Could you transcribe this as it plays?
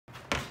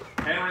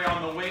Henry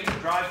on the wing,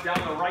 drives down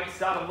the right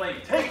side of the lane,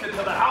 takes it to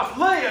the house,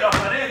 lay it up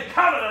and in,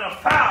 count it in a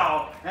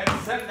foul, and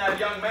send that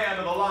young man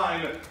to the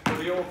line for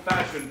the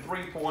old-fashioned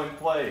three-point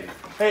play.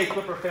 Hey,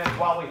 Clipper fans,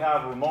 while we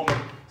have a moment,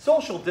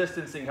 social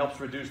distancing helps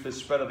reduce the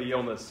spread of the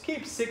illness.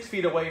 Keep 6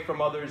 feet away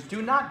from others,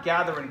 do not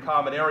gather in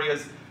common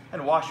areas,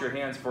 and wash your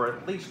hands for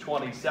at least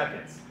 20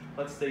 seconds.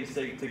 Let's stay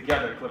safe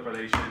together, Clipper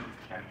Nation,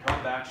 and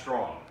come back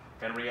strong.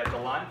 Henry at the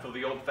line for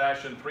the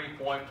old-fashioned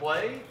three-point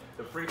play.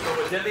 The free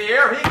throw is in the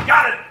air. He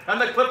got it! And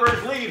the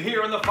Clippers lead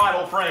here in the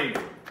final frame.